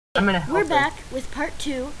We're back with part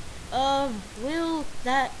 2 of Will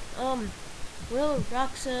Roxa,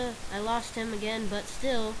 I lost him again, but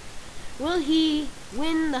still, will he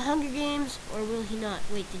win the Hunger Games or will he not?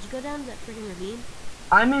 Wait, did you go down that freaking ravine?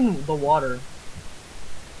 I'm in the water.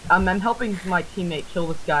 I'm helping my teammate kill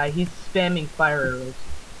this guy. He's spamming fire arrows.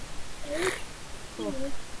 Cool.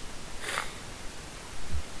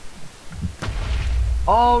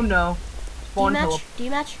 Oh no. Spawn kill. Do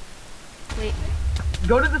you match? Wait.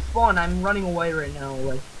 Go to the spawn. I'm running away right now.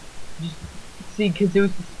 Like, just see, because it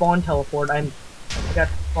was the spawn teleport. I got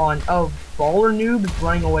spawn. Oh, baller noob is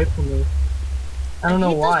running away from me. I don't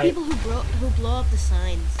know why. Those people who blow up the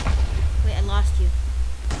signs. Wait, I lost you.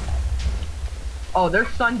 Oh, there's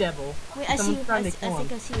Sun Devil. Wait, I see you. I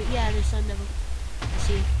think I see you. Yeah, there's Sun Devil. I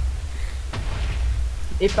see you.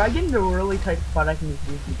 If I get into a really tight spot, I can just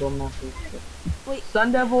use the dome knuckles. Wait.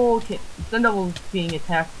 Sun Devil's being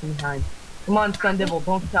attacked from behind. Come on, Sun Devil,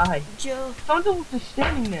 don't die. Joe. Sun Devil's just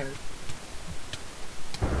standing there.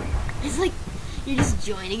 It's like you're just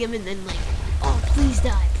joining him and then like, oh, please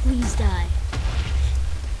die, please die.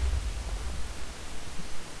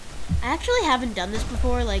 I actually haven't done this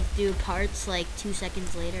before, like do parts like 2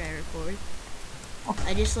 seconds later I record.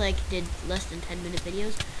 I just like did less than 10-minute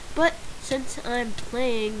videos. But since I'm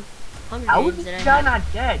playing Hunger Games, how is this guy not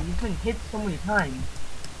dead? He's been hit so many times.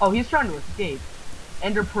 Oh, he's trying to escape.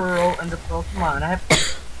 Ender Pearl, come on, I have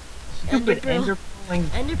stupid Ender Pearling.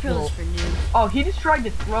 Ender Pearl is for noobs. Oh, he just tried to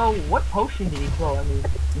throw, what potion did he throw? I mean,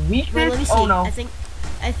 weakness? Wait, let me see. Oh no. I think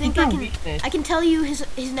I can tell you his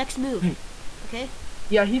next move. Okay?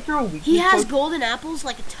 Yeah, he threw a weakness. He has golden apples,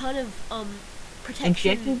 like a ton of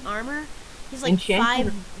protection armor. He's like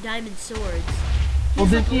 5 diamond swords.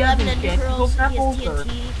 He's like 11 Ender Pearls, he has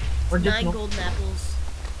TNT, or 9 golden apples.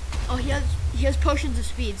 Oh, he has potions of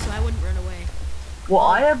speed, so I wouldn't run away. Well,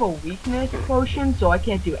 I have a weakness potion, so I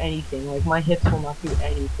can't do anything. Like, my hits will not do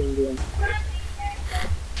anything to him.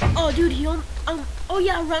 Oh, dude, oh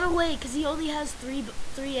yeah, run away, because he only has three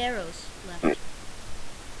arrows left.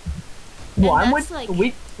 Well, I'm waiting for the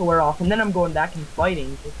weakness to wear off, and then I'm going back and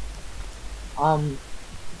fighting.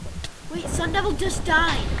 Wait, Sun Devil just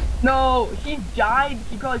died. No, he died.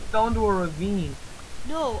 He probably fell into a ravine.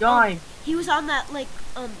 No, he was on that, like,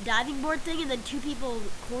 diving board thing, and then 2 people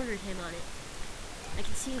cornered him on it. I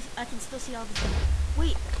can still see all the stuff.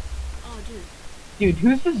 Wait. Oh, dude. Dude,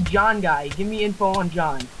 who's this John guy? Give me info on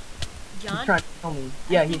John. John? He's trying to tell me.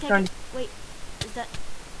 Yeah, he's trying to... Wait, is that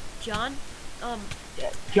John?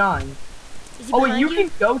 Yeah, John. Is he wait, you can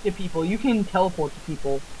go to people. You can teleport to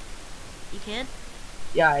people. You can?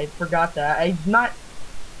 Yeah, I forgot that. I'm not...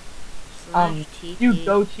 Dude,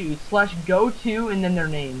 go to, and then their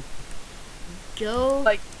name.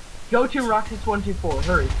 Like, go to Roxas124,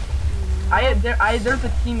 hurry. There's a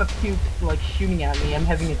team of 2 like shooting at me. I'm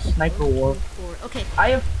having a sniper war. Okay.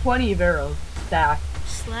 I have plenty of arrows stacked.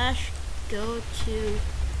 / go to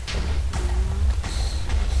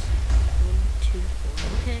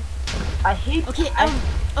Okay. I hate.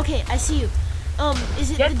 Okay, I see you.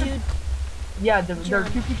 Is it the dude? Yeah, there are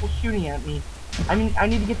 2 people shooting at me. I mean, I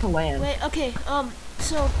need to get to land. Wait. Okay.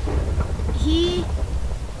 So he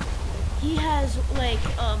has like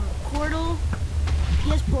portal. He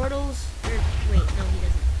has portals. Wait, no, he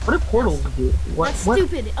doesn't. What do portals do? That's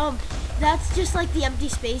stupid. That's just like the empty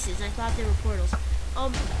spaces. I thought they were portals.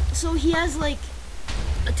 So he has like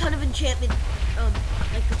a ton of enchantment,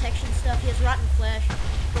 like protection stuff. He has rotten flesh,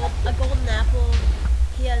 a golden apple.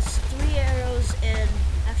 He has 3 arrows and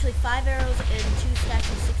actually 5 arrows and 2 stacks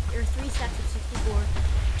of 60, or 3 stacks of 64.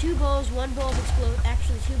 2 bows, 1 bow of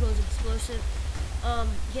actually 2 bows of explosive.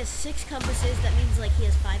 He has 6 compasses. That means like he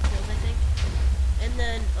has 5 kills, I think. And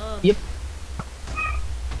then, yep.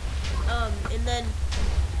 And then,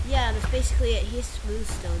 yeah, that's basically it. He has smooth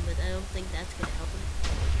stone, but I don't think that's gonna help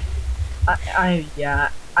him.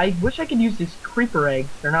 Yeah, I wish I could use these creeper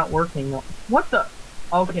eggs. They're not working. What the?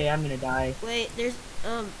 Okay, I'm gonna die. Wait, there's,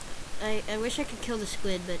 I wish I could kill the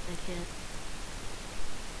squid, but I can't.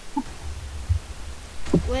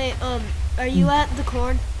 Wait, are you at the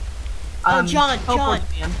corn? Oh, John.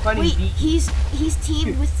 Wait, he's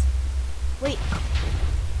teamed with. Wait.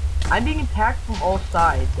 I'm being attacked from all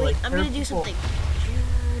sides. Wait, like, I'm gonna do something.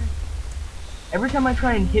 Every time I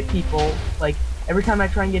try and hit people, like every time I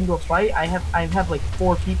try and get into a fight, I have like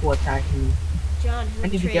 4 people attacking me. John, I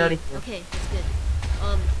need to get out of here. Okay, that's good.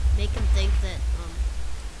 Make him think that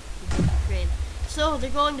he's betrayed. So they're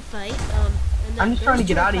going to fight. And then I'm just trying to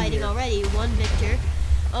get out of here. Already, 1 victor.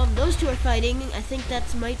 Those 2 are fighting. I think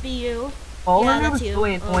that might be you. Baller Noob is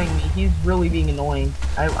really annoying me. He's really being annoying.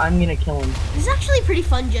 I'm gonna kill him. This is actually pretty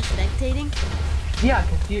fun just spectating. Yeah,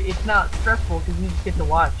 because it's not stressful because you just get to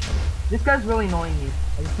watch. This guy's really annoying me.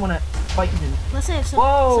 I just want to fight him. Plus I have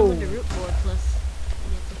someone to root for, plus...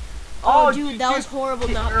 Oh, dude, that was horrible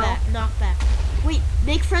knockback. Wait,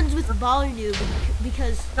 make friends with Baller Noob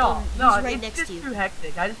because he's right next to you. It's too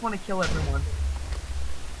hectic. I just want to kill everyone.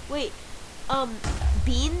 Wait,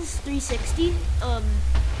 Beans 360.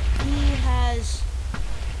 He has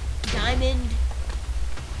diamond,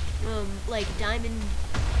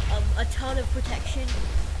 a ton of protection,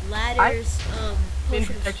 ladders,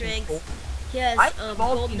 potion of strength. He has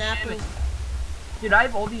golden apple. Dude, I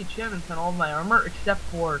have all the achievements on all of my armor except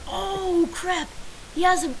for... Oh, crap! He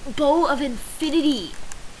has a bow of infinity.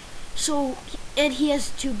 So, and he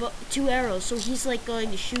has two arrows, so he's like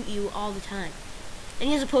going to shoot you all the time. And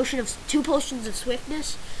he has a two potions of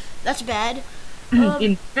swiftness. That's bad.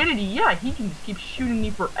 Infinity, yeah, he can just keep shooting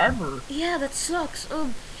me forever. Yeah, that sucks.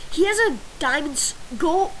 He has a diamond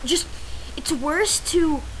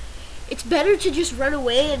it's better to just run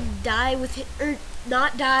away and die with him, or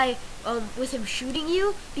not die with him shooting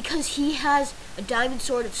you, because he has a diamond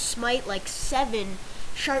sword of smite like 7,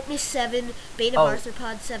 sharpness 7, bane of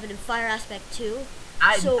arthropod 7, and fire aspect 2.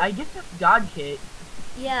 I get that god kit.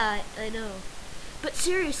 Yeah, I know. But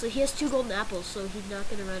seriously, he has 2 golden apples, so he's not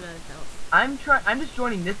gonna run out of health. I'm just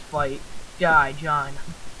joining this fight. Die, John.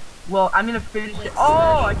 Well, I'm gonna finish it.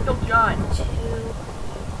 Oh, I killed John. 2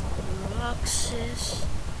 Roxas.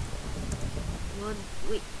 1,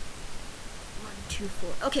 2,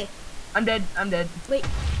 4. Okay. I'm dead. Wait.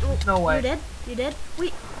 Oh, no way. You're dead?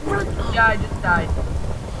 Wait, run. Oh. Yeah, I just died.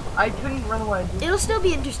 I couldn't run away. It'll still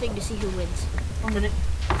be interesting to see who wins. 1 minute.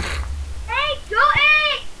 Hey,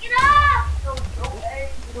 Joey! Get up!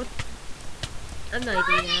 What? I'm not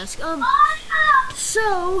even gonna ask.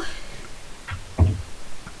 So,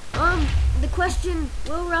 the question,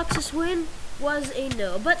 will Roxas win, was a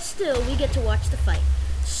no. But still, we get to watch the fight.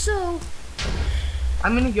 So,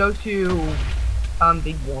 I'm gonna go to,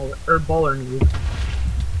 Big Baller Noob.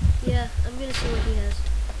 Yeah, I'm gonna see what he has.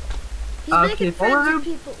 He's making friends with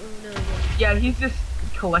people. Oh, no, yeah, he's just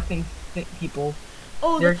collecting people.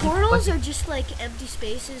 Oh, the portals are just like empty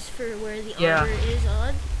spaces for where the armor is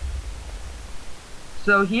on.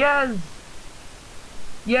 So he has...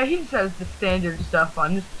 Yeah, he just has the standard stuff.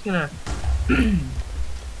 I'm just gonna...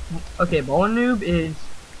 Okay, Baller Noob is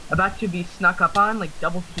about to be snuck up on, like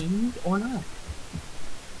double teamed or not.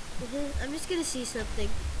 I'm just gonna see something.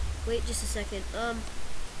 Wait just a second.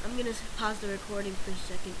 I'm gonna pause the recording for a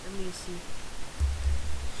second. I'm gonna see.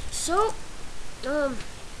 So,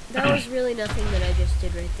 that was really nothing that I just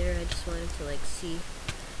did right there. I just wanted to like see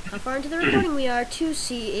how far into the recording we are to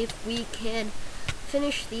see if we can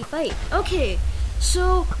finish the fight. Okay,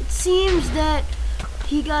 so it seems that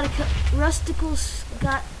he got Rusticles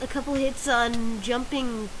got a couple hits on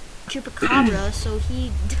jumping Chupacabra, so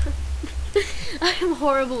he I'm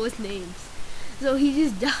horrible with names. So he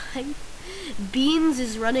just died. Beans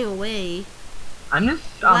is running away. I'm just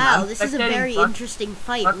wow, this is a very interesting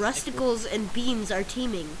fight. Rusticles and Beans are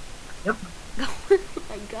teaming. Yep. Oh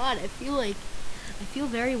my god, I feel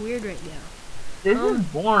very weird right now. This is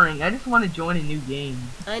boring. I just want to join a new game.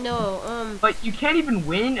 I know, But you can't even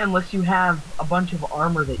win unless you have a bunch of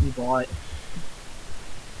armor that you bought.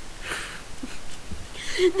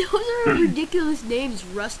 Those are ridiculous names.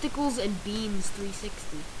 Rusticles and Beans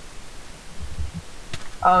 360.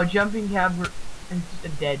 Oh, Jumping Cab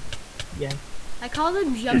is dead. Yeah. I call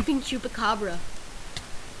them Jumping Chupacabra.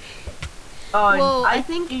 Oh, well, I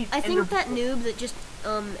think that noob that just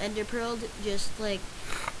Ender Pearled just like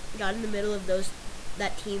got in the middle of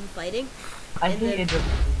that team fighting.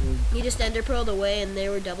 He just Ender Pearled away, and they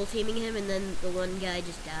were double teaming him, and then the one guy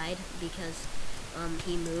just died because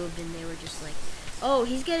he moved, and they were just like, oh,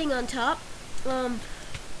 he's getting on top.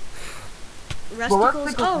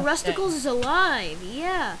 Rusticles. Oh, Rusticles is alive.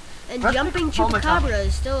 Yeah. And Jumping Chupacabra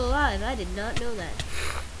is still alive. I did not know that.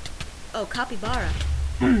 Oh, Capybara.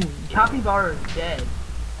 Capybara is dead.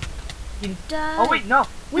 Oh, wait, no.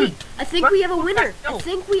 Wait, I think we have a winner. I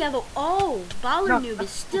think we have a... Oh, Baller Noob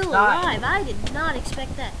is still alive. I did not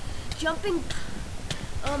expect that. Jumping...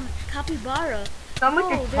 Capybara.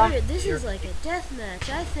 Oh, this is like a death match.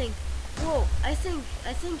 I think... Whoa, I think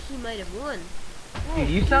he might have won. Whoa, dude,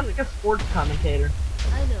 you sound like a sports commentator.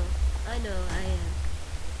 I know, I am.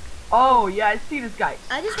 Oh, yeah, I see this guy.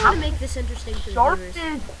 I just want to make this interesting for the viewers.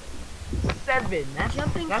 Sharpness 7. That's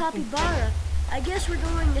Jumping Capybara. I guess we're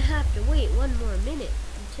going to have to wait 1 more minute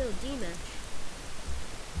until D-match.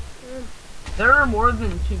 There are more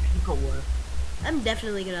than 2 people left. I'm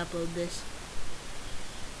definitely going to upload this.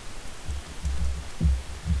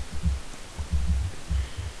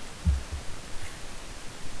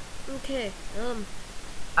 Okay. Okay.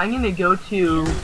 I'm gonna go to